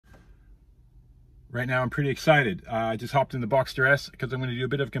Right now I'm pretty excited. I just hopped in the Boxster S because I'm going to do a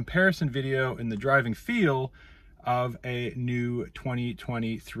bit of a comparison video in the driving feel of a new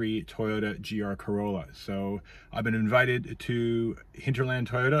 2023 Toyota GR Corolla. So I've been invited to Hinterland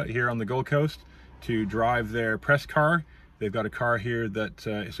Toyota here on the Gold Coast to drive their press car. They've got a car here that,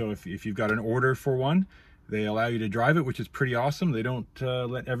 so if you've got an order for one, they allow you to drive it, which is pretty awesome. They don't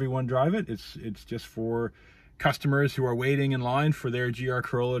let everyone drive it. It's just for customers who are waiting in line for their GR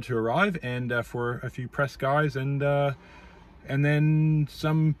Corolla to arrive, and for a few press guys, and then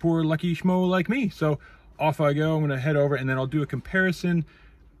some poor lucky schmo like me. So off I go. I'm going to head over, and then I'll do a comparison,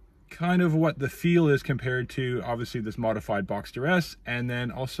 kind of what the feel is compared to obviously this modified Boxster S, and then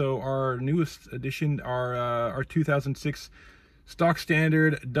also our newest addition, our 2006 stock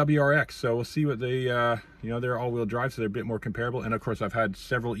standard WRX. So we'll see what they, they're all-wheel drive, so they're a bit more comparable. And of course, I've had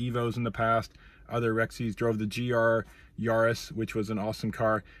several Evos in the past. Other Rexys, drove the GR Yaris, which was an awesome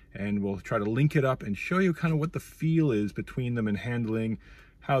car, and we'll try to link it up and show you kind of what the feel is between them and handling,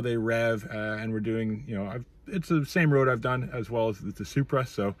 how they rev, and we're doing, it's the same road I've done as well as the Supra,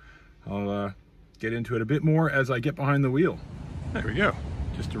 so I'll get into it a bit more as I get behind the wheel. There we go.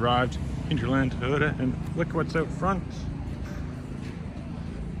 Just arrived Hinterland Toyota, and look what's out front.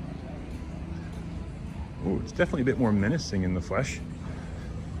 Oh, it's definitely a bit more menacing in the flesh.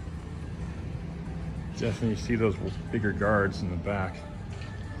 Definitely see those bigger guards in the back.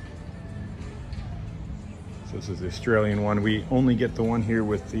 So this is the Australian one. We only get the one here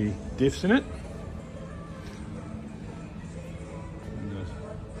with the diffs in it. And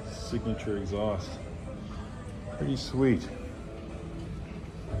the signature exhaust. Pretty sweet.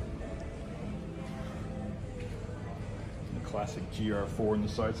 The classic GR4 in the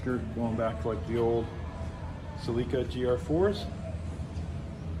side skirt, going back to like the old Celica GR4s.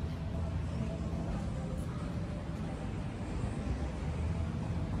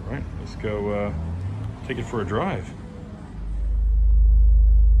 Right, let's go take it for a drive.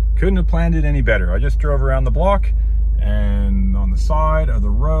 Couldn't have planned it any better. I just drove around the block, and on the side of the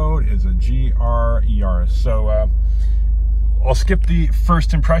road is a GR Yaris. So I'll skip the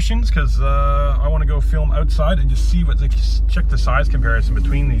first impressions because I want to go film outside and just see what check the size comparison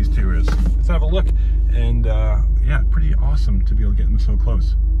between these two is. Let's have a look. And yeah, pretty awesome to be able to get them so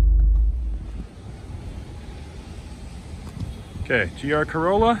close. Okay, GR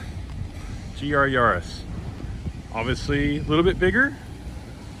Corolla, GR Yaris. Obviously a little bit bigger.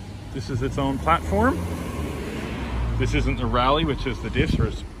 This is its own platform. This isn't the Rally, which is the diffs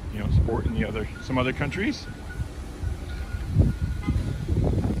or sport in some other countries.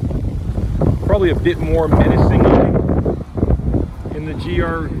 Probably a bit more menacing in the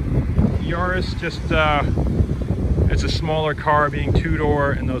GR Yaris. Just it's a smaller car, being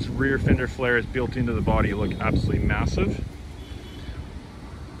two-door, and those rear fender flares built into the body look absolutely massive.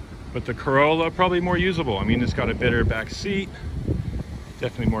 But the Corolla, probably more usable. I mean, it's got a better back seat,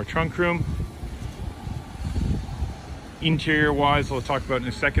 definitely more trunk room. Interior wise, we'll talk about in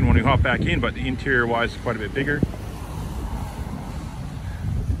a second when we hop back in, but the interior wise is quite a bit bigger.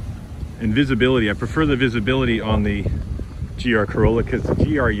 And visibility, I prefer the visibility on the GR Corolla because the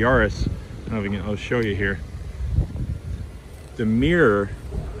GR Yaris, I'll show you here. The mirror,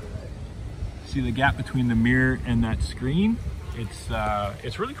 see the gap between the mirror and that screen?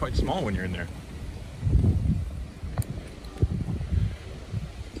 It's really quite small when you're in there.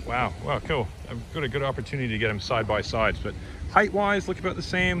 Wow, cool. I've got a good opportunity to get them side by sides, but height wise look about the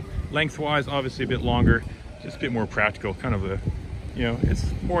same. Length wise obviously a bit longer, just a bit more practical, kind of a, it's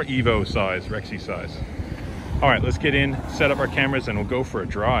more Evo size, Rexy size. All right, let's get in, set up our cameras, and we'll go for a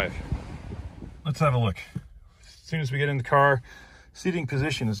drive. Let's have a look. As soon as we get in the car, seating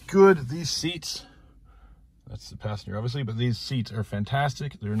position is good. These seats, that's the passenger obviously, but these seats are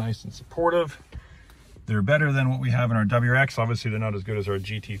fantastic. They're nice and supportive. They're better than what we have in our WRX. Obviously they're not as good as our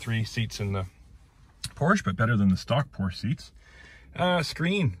GT3 seats in the Porsche, but better than the stock Porsche seats.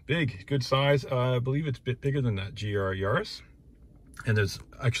 Screen, big, good size. I believe it's a bit bigger than that GR Yaris. And there's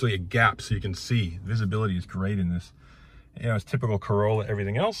actually a gap so you can see. Visibility is great in this. It's typical Corolla,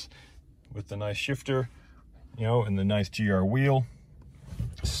 everything else, with the nice shifter, and the nice GR wheel.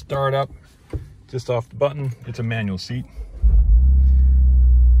 Start up, just off the button. It's a manual seat.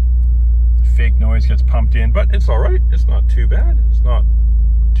 Fake noise gets pumped in, but it's all right. It's not too bad. It's not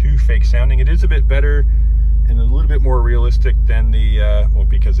too fake sounding. It is a bit better and a little bit more realistic than the, well,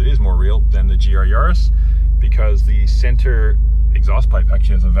 because it is more real than the GR Yaris, because the center exhaust pipe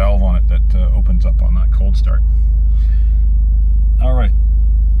actually has a valve on it that opens up on that cold start. All right,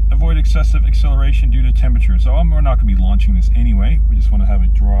 avoid excessive acceleration due to temperature. So we're not going to be launching this anyway. We just want to have a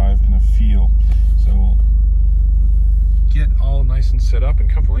drive and a feel. So we'll get all nice and set up and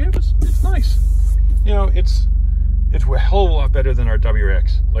comfortable. Yeah, it's nice. you know, it's a hell of a lot better than our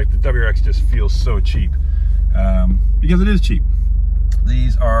WRX. Like the WRX just feels so cheap, because it is cheap.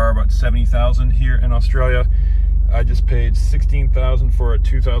 These are about 70,000 here in Australia. I just paid 16,000 for a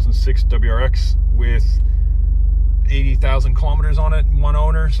 2006 WRX with 80,000 kilometers on it, one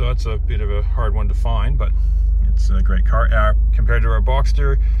owner, so that's a bit of a hard one to find, but it's a great car. Compared to our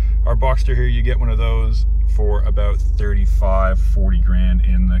Boxster here, you get one of those for about 35, 40 grand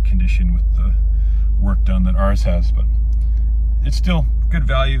in the condition with the work done that ours has, but it's still good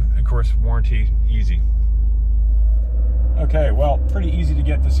value. Of course, warranty easy. Okay, well, pretty easy to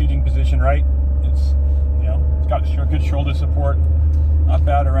get the seating position right. It's, you know, it's got good shoulder support. Not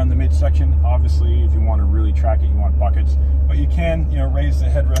bad around the midsection. Obviously, if you want to really track it, you want buckets, but you can, you know, raise the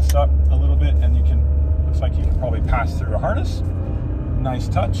headrest up a little bit, and you can, looks like you can probably pass through a harness. Nice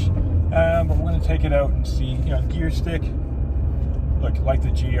touch. But we're going to take it out and see, you know, gear stick. Look, like the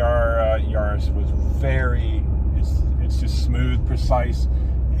GR Yaris was very, it's just smooth, precise.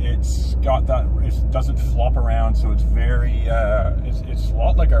 It's got that, it doesn't flop around, so it's very, it's a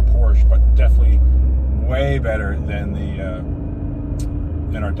lot like our Porsche, but definitely way better than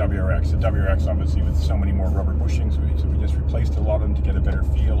than our WRX. The WRX, obviously, with so many more rubber bushings, so we just replaced a lot of them to get a better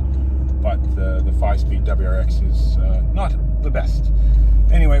feel. But the 5-speed WRX is not the best.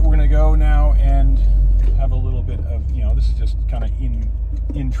 Anyway, we're gonna go now and have a little bit of, you know, this is just kind of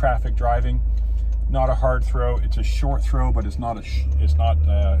in traffic driving. Not a hard throw. It's a short throw, but it's not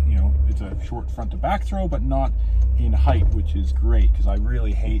you know, it's a short front to back throw, but not in height, which is great, because I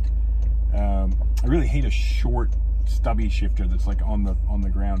really hate a short stubby shifter that's like on the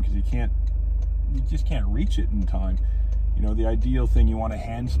ground, because you just can't reach it in time. You know, the ideal thing, you want a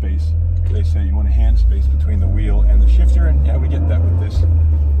hand space. They say you want a hand space between the wheel and the shifter, and yeah, we get that with this.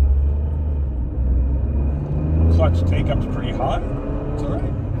 Clutch take-up's pretty high. It's all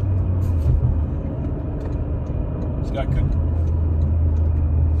right. It's got good.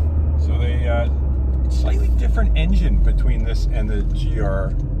 So they slightly different engine between this and the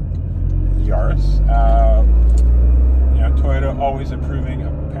GR Yaris. You know, Toyota always improving.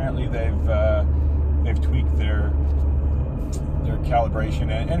 Apparently, they've tweaked their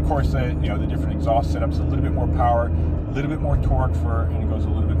calibration, and of course, you know, the different exhaust setups, a little bit more power, a little bit more torque and it goes a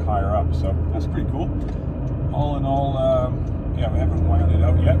little bit higher up. So that's pretty cool. All in all, yeah, we haven't wound it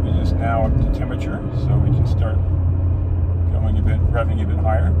out yet. We just now up to temperature, so we can start going a bit, revving a bit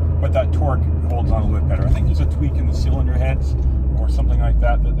higher. But that torque holds on a little bit better. I think there's a tweak in the cylinder heads or something like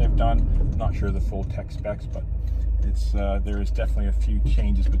that they've done. I'm not sure the full tech specs, but it's there is definitely a few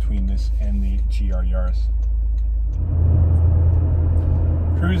changes between this and the GR Yaris.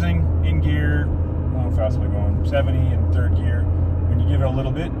 Cruising in gear, how fast am I going? 70 in third gear. When you give it a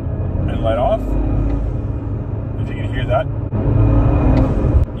little bit and let off, if you can hear that,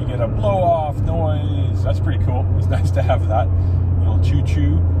 you get a blow off noise. That's pretty cool. It's nice to have that little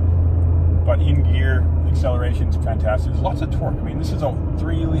choo-choo. But in gear, acceleration's fantastic. There's lots of torque. I mean, this is a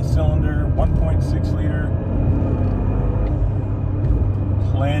 3-cylinder, 1.6 liter.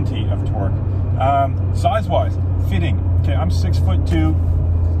 Plenty of torque. Size-wise, fitting. Okay, I'm 6'2",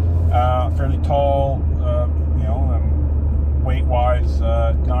 fairly tall. You know, weight-wise,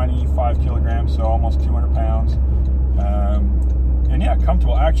 95 kilograms, so almost 200 pounds. And yeah,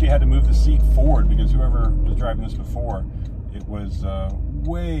 comfortable. I actually had to move the seat forward because whoever was driving this before, it was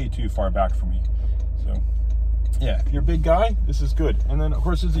way too far back for me. So yeah, if you're a big guy, this is good. And then of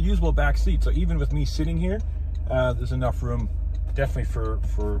course there's a usable back seat, so even with me sitting here, there's enough room. Definitely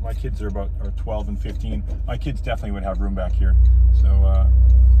for my kids are 12 and 15. My kids definitely would have room back here. So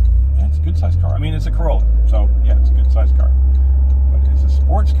yeah, it's a good sized car. I mean, it's a Corolla, so yeah, it's a good sized car. But it's a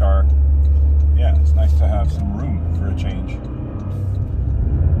sports car. Yeah, it's nice to have some room for a change.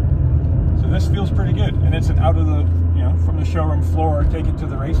 So this feels pretty good, and it's an out of the, you know, from the showroom floor, take it to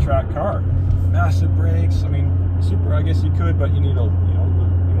the racetrack car. Massive brakes. I mean, super. I guess you could, but you need a, you know,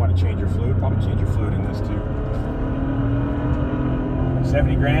 you want to change your fluid. Probably change your fluid in this too.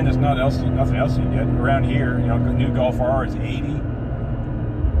 70 grand is nothing else you can get around here. You know, the new Golf R is 80.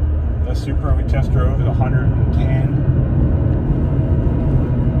 The Supra we test drove is 110.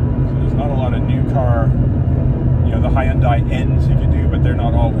 So there's not a lot of new car. You know, the Hyundai N's you can do, but they're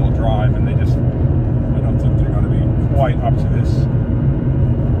not all-wheel drive, and I don't think they're going to be quite up to this,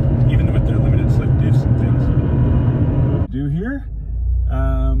 even with their limited slip diffs and things. Do here,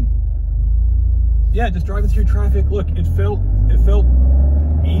 yeah, just driving through traffic. Look, it felt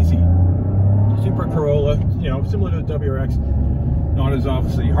easy. Super Corolla, you know, similar to the WRX, not as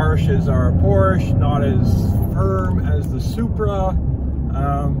obviously harsh as our Porsche, not as firm as the Supra.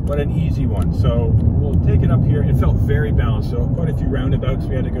 but an easy one. So we'll take it up here. It felt very balanced, so quite a few roundabouts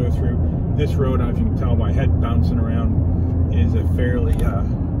we had to go through. This road, I don't know if you can tell my head bouncing around, is a fairly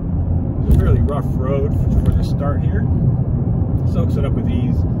rough road for the start here. Soaks it up with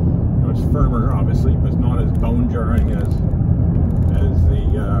ease. You know, it's firmer, obviously, but it's not as bone jarring as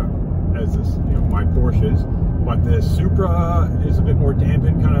this, you know, my Porsche is. But the Supra is a bit more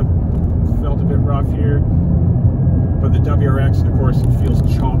dampened, kind of felt a bit rough here. But the WRX, of course, it feels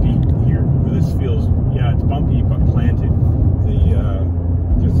choppy here. This feels, yeah, it's bumpy but planted.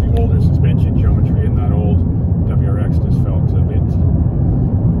 Just the older suspension geometry in that old WRX just felt a bit,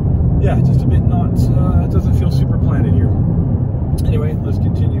 yeah, just a bit not, it doesn't feel super planted here. Anyway, let's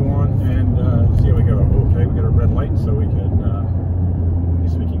continue on and see how we go. Okay, we got a red light, so we can, I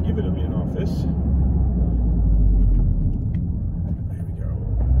guess we can give it a bit off this. There we go.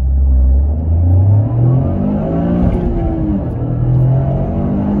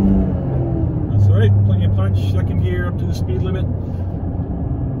 That's all right, plenty of punch, second gear up to the speed limit.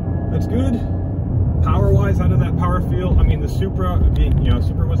 That's good. Power-wise, how did that power feel? I mean, the Supra,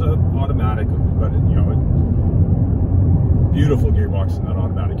 Supra was an automatic, but beautiful gearbox in that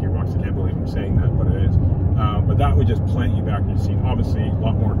automatic gearbox. I can't believe I'm saying that, but it is. But that would just plant you back in your seat. Obviously, a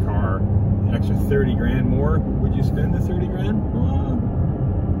lot more car, an extra 30 grand more. Would you spend the 30 grand?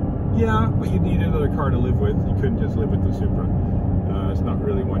 Yeah, but you'd need another car to live with. You couldn't just live with the Supra. It's not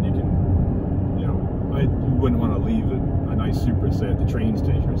really one you can, you know, you wouldn't want to leave a nice Supra, say, at the train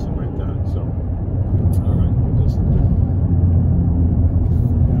station or something like that. So, all right, we'll just back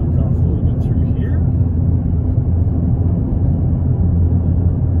off a little bit through here.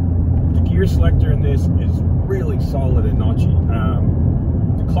 The gear selector in this is really solid and notchy.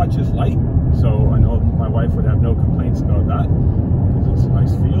 The clutch is light, so I know my wife would have no complaints about that because it's a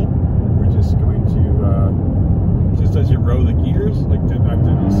nice feel. We're just going to, just as you row the gears, like back to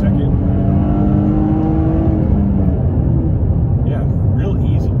the second. Yeah, real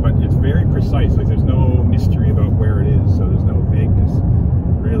easy, but it's very precise. Like there's no mystery about where it is, so there's no vagueness.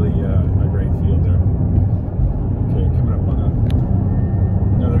 Really a great feel there. Okay, coming up on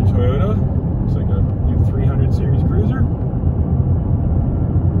another Toyota. Looks like a new 300 series cruiser.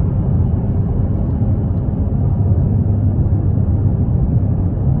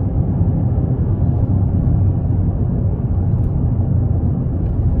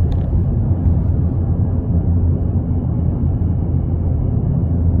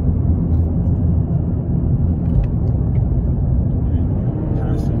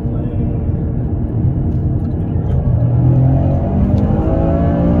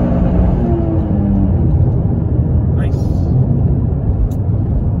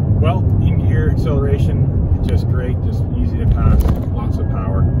 Just great, just easy to pass, lots of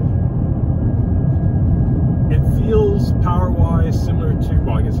power. It feels power-wise similar to,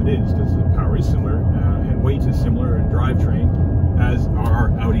 well, I guess it is, because the power is similar, and weight is similar, and drivetrain, as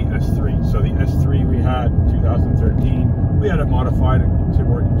our Audi S3. So the S3 we had in 2013, we had it modified to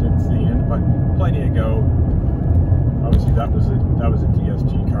work to the end, but plenty to go. Obviously that was a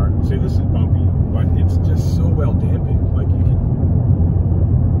DSG car. See, this is bumpy, but it's just so well dampened. Like you can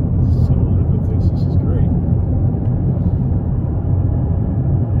so live with this. This is great.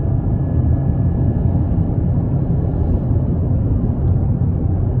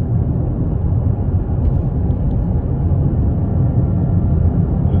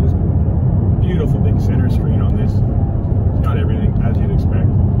 Center screen on this. It's got everything as you'd expect.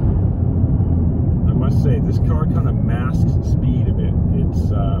 I must say this car kind of masks speed a bit. It's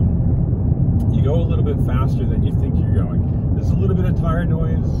you go a little bit faster than you think you're going. There's a little bit of tire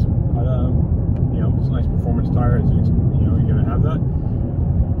noise, but you know, it's a nice performance tire, as you know you're gonna have that.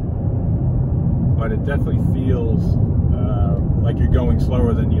 But it definitely feels like you're going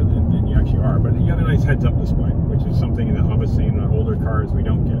slower than you actually are. But you got a nice heads-up display, which is something that obviously in the older cars we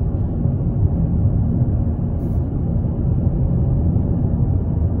don't get.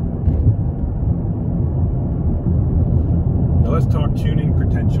 Let's talk tuning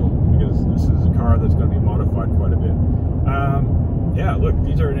potential, because this is a car that's going to be modified quite a bit. Yeah, look,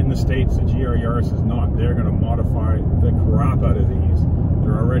 these are in the States. The GR Yaris is not. They're going to modify the crap out of these.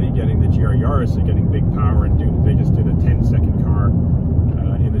 They're already getting the GR Yaris, they're getting big power, and they just did a 10-second car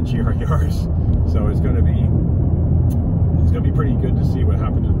in the GR Yaris. So it's going to be pretty good to see what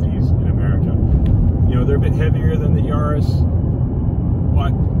happens with these in America. You know, they're a bit heavier than the Yaris,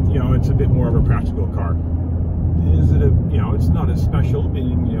 but you know, it's a bit more of a practical car. Is it a, you know, it's not as special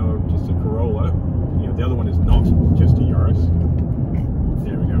being, you know, just a Corolla. You know, the other one is not just a Yaris.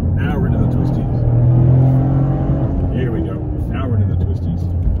 There we go. Now we're into the twisties. Here we go. Now we're into the twisties.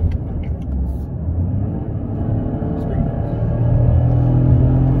 Spring brake.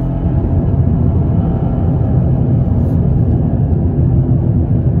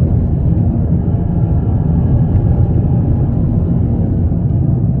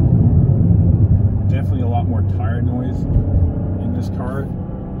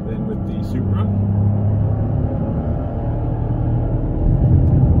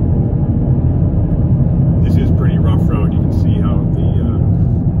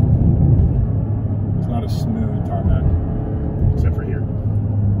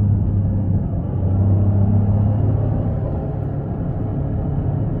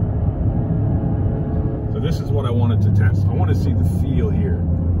 this is what I wanted to test. I want to see the feel here.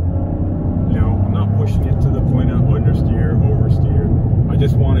 You know, I'm not pushing it to the point of understeer, oversteer. I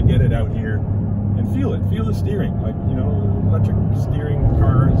just want to get it out here and feel it. Feel the steering. Like, you know, electric steering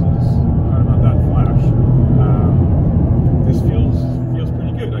cars is not that flash. This feels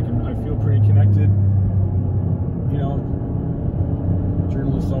pretty good. I feel pretty connected. You know,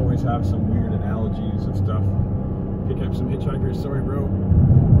 journalists always have some weird analogies of stuff. Pick up some hitchhikers. Sorry, bro.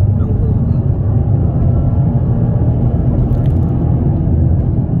 No room.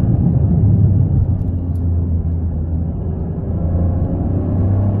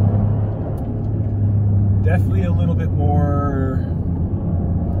 Definitely a little bit more,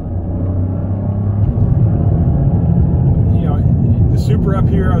 you know, the Super up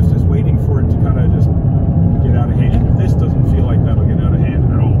here, I was just waiting for it to kind of just get out of hand. This doesn't feel like that'll get out of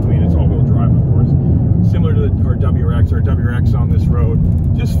hand at all. I mean, it's all-wheel drive, of course. Similar to our WRX. Our WRX on this road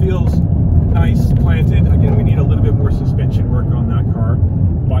just feels nice, planted. Again, we need a little bit more suspension work on that car,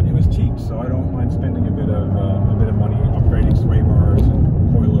 but it was cheap, so I don't mind spending a bit of money upgrading sway bars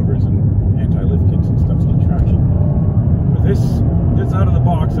and coilovers and anti-lift kits and stuff to get traction. But this out of the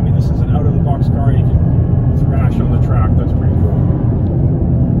box. I mean, this is an out of the box car. You can thrash on the track. That's pretty cool.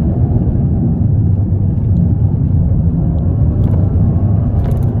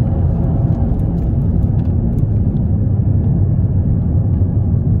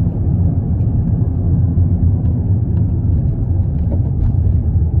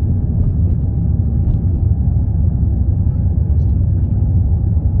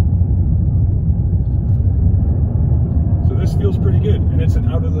 Feels pretty good, and it's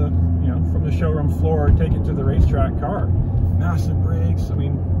an out of the, you know, from the showroom floor, take it to the racetrack car. Massive brakes. I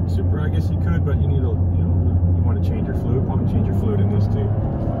mean, Super, I guess you could, but you need a, you know, you want to change your fluid. Probably change your fluid in this too.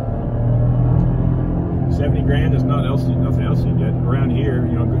 70 grand is nothing else you get around here.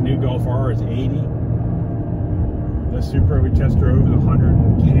 You know, new Golf R is 80. The Supra we test drove is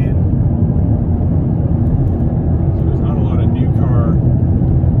 110. So there's not a lot of new car.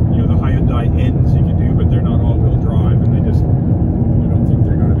 You know, the Hyundai N's you can do, but they're not all-wheel drive, and I don't think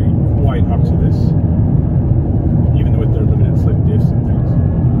they're going to be quite up to this, even with their limited slip diffs and things.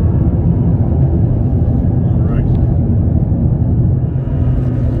 All right.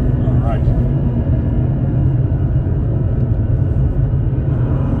 All right.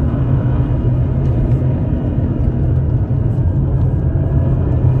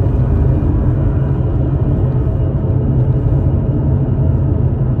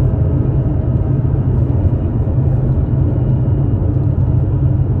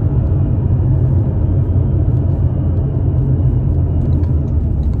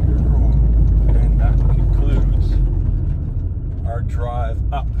 Drive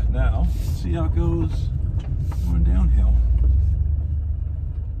up now. Let's see how it goes going downhill.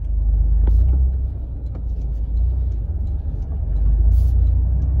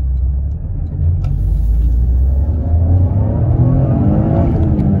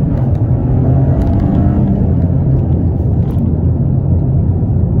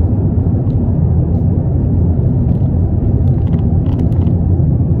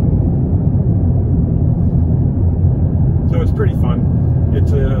 Pretty fun.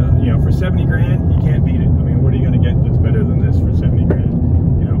 It's you know, for 70 grand, you can't beat it. I mean, what are you going to get that's better than this for 70 grand?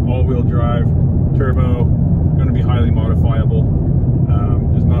 You know, all-wheel drive, turbo, going to be highly modifiable.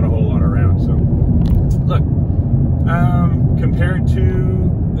 There's not a whole lot around. So, look, compared to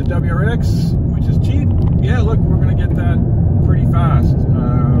the WRX, which is cheap, yeah, look, we're going to get that pretty fast.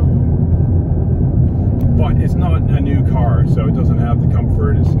 But it's not a new car, so it doesn't have the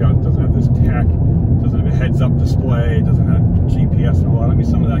comfort. Doesn't have this tech. Doesn't have a heads-up display. Doesn't have GPS and all that. I mean,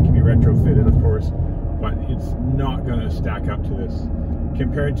 some of that can be retrofitted, of course, but it's not going to stack up to this.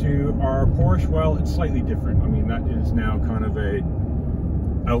 Compared to our Porsche, well, it's slightly different. I mean, that is now kind of a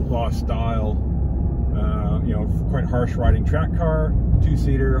outlaw style, you know, quite harsh riding track car,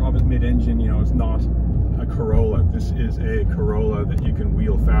 two-seater, of it mid-engine. You know, it's not a Corolla. This is a Corolla that you can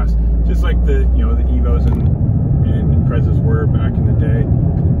wheel fast, just like the, you know, the Evos and Imprezas were back in the day.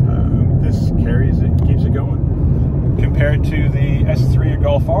 This carries it, keeps it going. Compared to the S3 or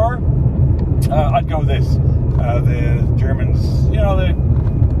Golf R, I'd go this. The Germans, you know,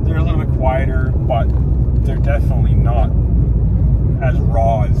 they're a little bit quieter, but they're definitely not as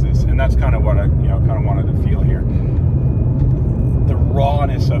raw as this, and that's kind of what I, you know, kind of wanted to feel here. The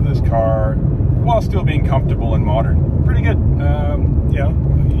rawness of this car, while still being comfortable and modern, pretty good. You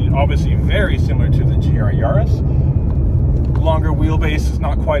know, obviously very similar to the GR Yaris. Longer wheelbase is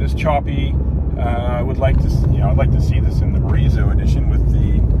not quite as choppy. I would like to, you know, I'd like to see this in the Marizo edition with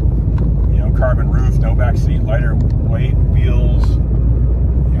the, you know, carbon roof, no back seat, lighter weight wheels.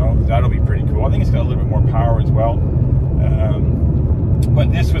 You know, that'll be pretty cool. I think it's got a little bit more power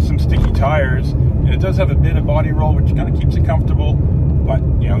does have a bit of body roll, which kind of keeps it comfortable, but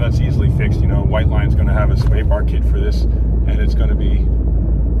you know, that's easily fixed. You know, White Line's going to have a sway bar kit for this, and it's going to be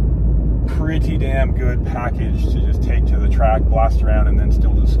pretty damn good package to just take to the track, blast around, and then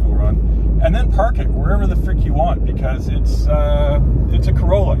still do school run, and then park it wherever the frick you want, because it's a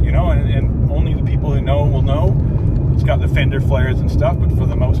Corolla, you know, and only the people who know will know. It's got the fender flares and stuff, but for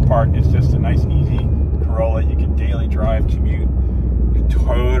the most part, it's just a nice, easy Corolla. You can daily drive, commute,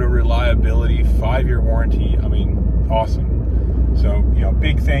 Toyota reliability, 5-year warranty. I mean, awesome. So, you know,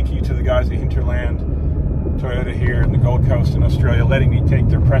 big thank you to the guys at Hinterland Toyota here in the Gold Coast in Australia, letting me take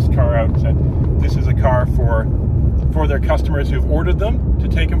their press car out. Said this is a car for their customers who've ordered them to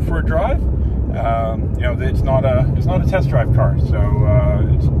take them for a drive. You know, it's not a test drive car, so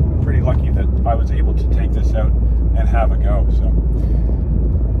it's pretty lucky that I was able to take this out and have a go. So,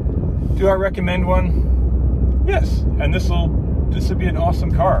 do I recommend one? Yes, and this would be an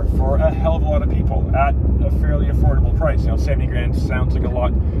awesome car for a hell of a lot of people at a fairly affordable price. You know, 70 grand sounds like a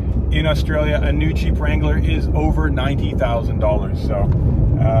lot. In Australia, a new Jeep Wrangler is over $90,000.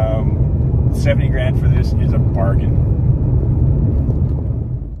 So 70 grand for this is a bargain.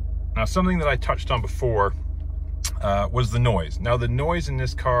 Now, something that I touched on before was the noise. Now, the noise in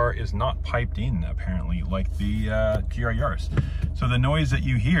this car is not piped in, apparently, like the GR Yaris. So the noise that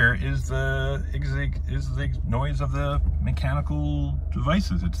you hear is the noise of the mechanical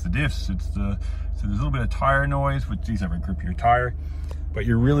devices. It's the diffs. So there's a little bit of tire noise, which these have a grippier tire, but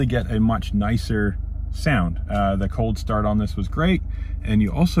you really get a much nicer sound. The cold start on this was great, and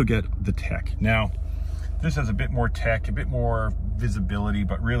you also get the tech. Now, this has a bit more tech, a bit more visibility,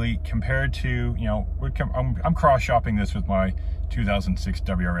 but really compared to, you know, I'm cross-shopping this with my 2006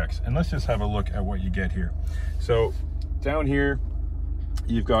 WRX, and let's just have a look at what you get here. So down here,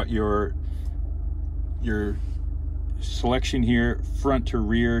 you've got your selection here, front to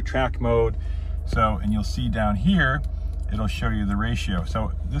rear, track mode. So, and you'll see down here, it'll show you the ratio.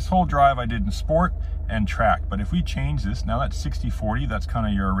 So this whole drive I did in sport and track, but if we change this, now that's 60-40, that's kind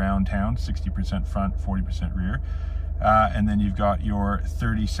of your around town, 60% front, 40% rear. And then you've got your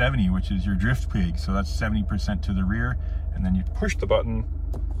 30-70, which is your drift pig. So that's 70% to the rear. And then you push the button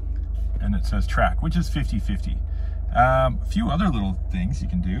and it says track, which is 50-50. A few other little things you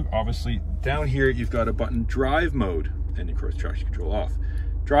can do. Obviously, down here, you've got a button, drive mode, and of course, traction control off.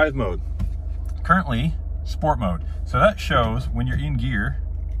 Drive mode, currently sport mode. So that shows when you're in gear,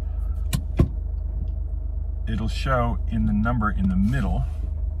 it'll show in the number in the middle.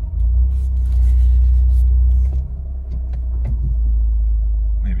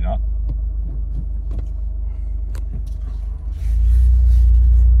 Maybe not.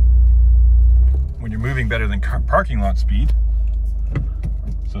 When you're moving better than parking lot speed.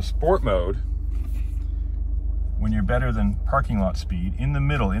 So sport mode, when you're better than parking lot speed, in the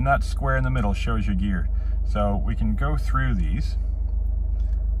middle, in that square in the middle, shows your gear. So we can go through these.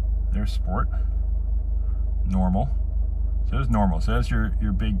 There's sport, normal. So there's normal. So there's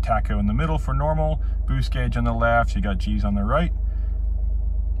your big tacho in the middle for normal, boost gauge on the left, you got G's on the right.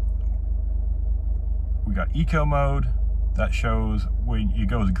 We got eco mode. That shows when it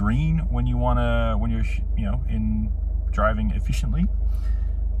goes green when you're, you know, in driving efficiently.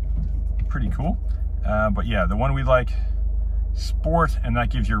 Pretty cool. But yeah, the one we like, sport, and that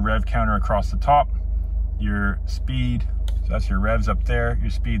gives your rev counter across the top, your speed, so that's your revs up there,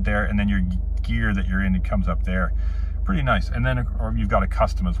 your speed there, and then your gear that you're in, it comes up there. Pretty nice. And then, or you've got a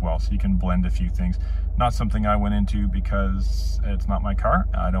custom as well, so you can blend a few things. Not something I went into because it's not my car.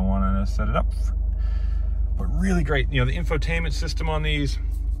 I don't want to set it up. But really great. You know, the infotainment system on these,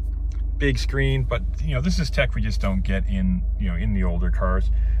 big screen, but you know, this is tech we just don't get in, you know, in the older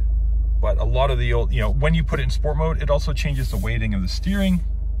cars. But a lot of the old, you know, when you put it in sport mode, it also changes the weighting of the steering.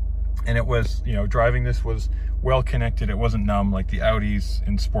 And it was, you know, driving this was well connected. It wasn't numb like the Audis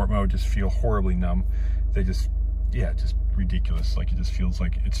in sport mode just feel horribly numb. They just, yeah, just ridiculous. Like it just feels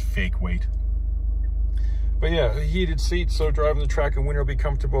like it's fake weight. But yeah, heated seats, so driving the track and winter will be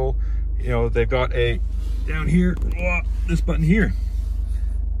comfortable. You know, they've got a, down here, this button here,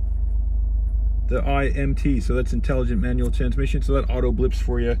 the IMT, so that's intelligent manual transmission, so that auto blips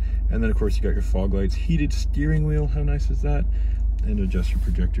for you. And then of course you got your fog lights, heated steering wheel, how nice is that? And adjust your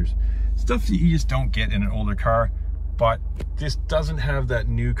projectors. Stuff that you just don't get in an older car, but this doesn't have that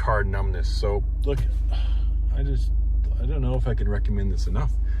new car numbness. So look, I don't know if I can recommend this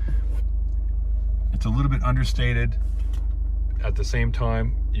enough. It's a little bit understated. At the same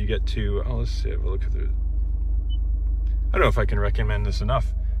time, you get to, oh, let's see, have a look at the, I don't know if I can recommend this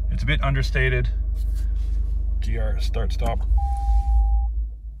enough. It's a bit understated. GR start stop.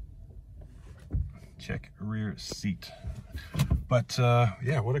 Check rear seat. But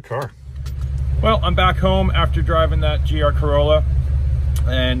yeah, what a car. Well, I'm back home after driving that GR Corolla,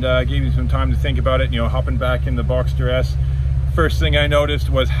 and gave me some time to think about it, you know, hopping back in the Boxster S. First thing I noticed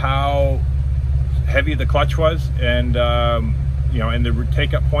was how heavy the clutch was, and you know, and the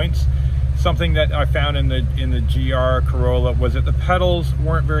take-up points. Something that I found in the GR Corolla was that the pedals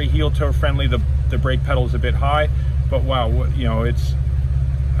weren't very heel-toe friendly. The brake pedal is a bit high, but wow, you know, it's,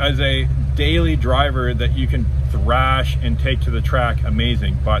 as a daily driver that you can thrash and take to the track,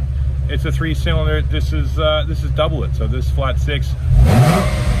 amazing. But it's a 3-cylinder. This is double it. So this flat 6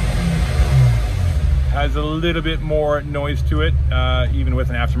 has a little bit more noise to it, even with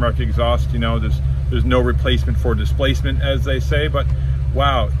an aftermarket exhaust. You know, there's no replacement for displacement, as they say. But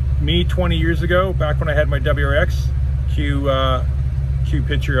wow, me 20 years ago, back when I had my WRX, cue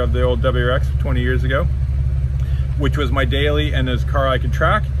picture of the old WRX 20 years ago, which was my daily and this car I could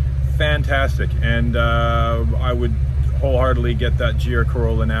track. Fantastic. And I would wholeheartedly get that GR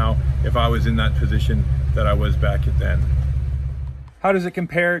Corolla now if I was in that position that I was back then. How does it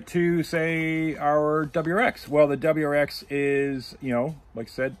compare to, say, our WRX? Well, the WRX is, you know, like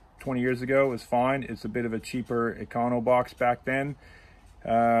I said, 20 years ago, it was fine. It's a bit of a cheaper econo box back then.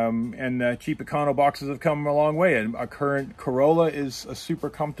 And cheap econo boxes have come a long way. And a current Corolla is a super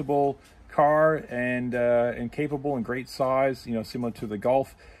comfortable car and capable and great size, you know, similar to the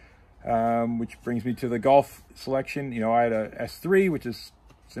Golf. Which brings me to the Golf selection. You know, I had a S3, which is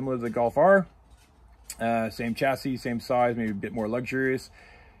similar to the Golf R. Same chassis, same size, maybe a bit more luxurious.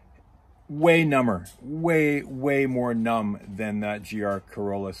 Way number, way more numb than that GR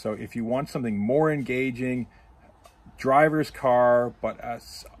Corolla. So if you want something more engaging, driver's car, but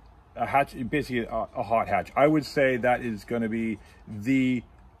a hatch, basically a hot hatch, I would say that is going to be the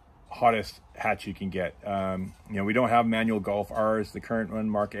hottest hatch you can get. You know, we don't have manual Golf R's. The current one,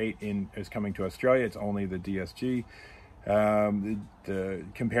 Mark 8, is coming to Australia. It's only the DSG.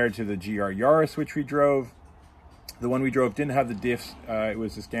 Compared to the GR Yaris, which we drove, the one we drove didn't have the diffs. It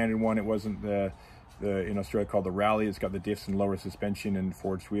was the standard one. It wasn't the in Australia called the Rally. It's got the diffs and lower suspension and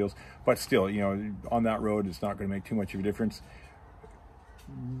forged wheels, but still, you know, on that road, it's not going to make too much of a difference.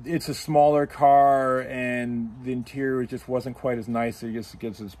 It's a smaller car, and the interior just wasn't quite as nice. It just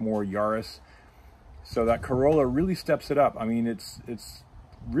gives us more Yaris. So that Corolla really steps it up. I mean, it's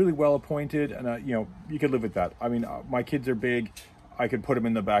really well appointed, and you know, you could live with that. I mean, my kids are big. I could put them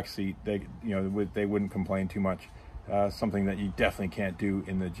in the back seat. They, you know, they wouldn't complain too much. Something that you definitely can't do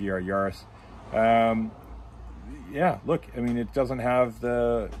in the GR Yaris. Yeah, look, I mean, it doesn't have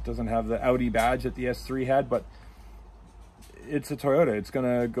the Audi badge that the S3 had, but it's a Toyota. It's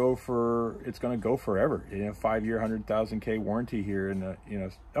gonna go forever. You know, 5-year, 100,000 warranty here, and you know,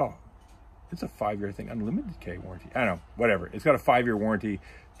 oh, it's a 5-year thing, unlimited K warranty. I don't know, whatever. It's got a 5-year warranty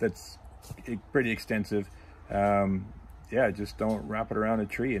that's pretty extensive. Yeah, just don't wrap it around a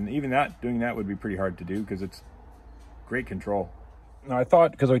tree, and even doing that would be pretty hard to do because it's great control. Now, I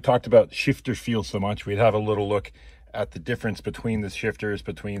thought, because we talked about shifter feel so much, we'd have a little look at the difference between the shifters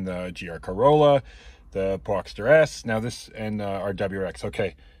between the GR Corolla, the Boxster S, now this, and our WRX.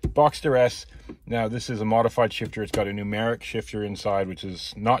 Okay, Boxster S, now this is a modified shifter. It's got a numeric shifter inside, which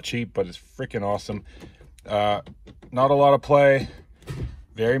is not cheap, but it's freaking awesome. Not a lot of play,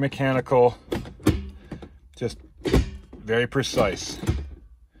 very mechanical, just very precise.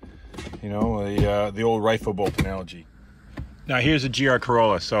 You know, the old rifle bolt analogy. Now here's a GR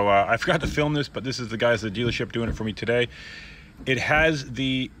Corolla. So I forgot to film this, but this is the guys at the dealership doing it for me today. It has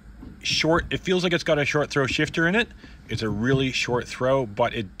the short, it feels like it's got a short throw shifter in it. It's a really short throw,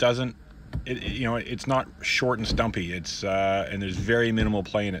 but it doesn't, you know, it's not short and stumpy. It's and there's very minimal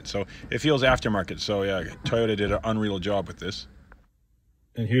play in it, so it feels aftermarket. So yeah, Toyota did an unreal job with this.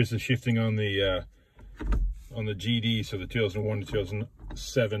 And here's the shifting on the GD, so the 2001 to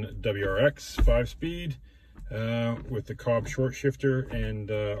 2007 WRX 5-speed. With the Cobb short shifter,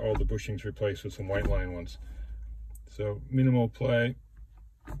 and all the bushings replaced with some white line ones. So minimal play,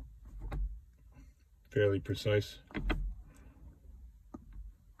 fairly precise.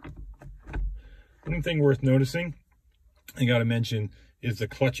 One thing worth noticing, I gotta mention, is the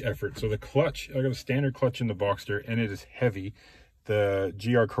clutch effort. So the clutch, I got a standard clutch in the Boxster, and it is heavy. The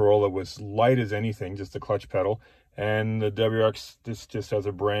GR Corolla was light as anything, just the clutch pedal, and the WRX, this just has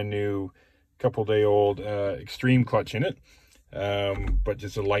a brand new, couple-day-old extreme clutch in it, but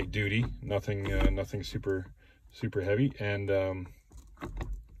just a light duty, nothing super heavy. And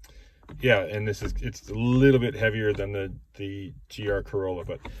yeah, and it's a little bit heavier than the GR Corolla,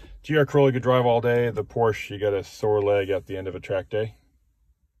 but GR Corolla you could drive all day. The Porsche, you got a sore leg at the end of a track day.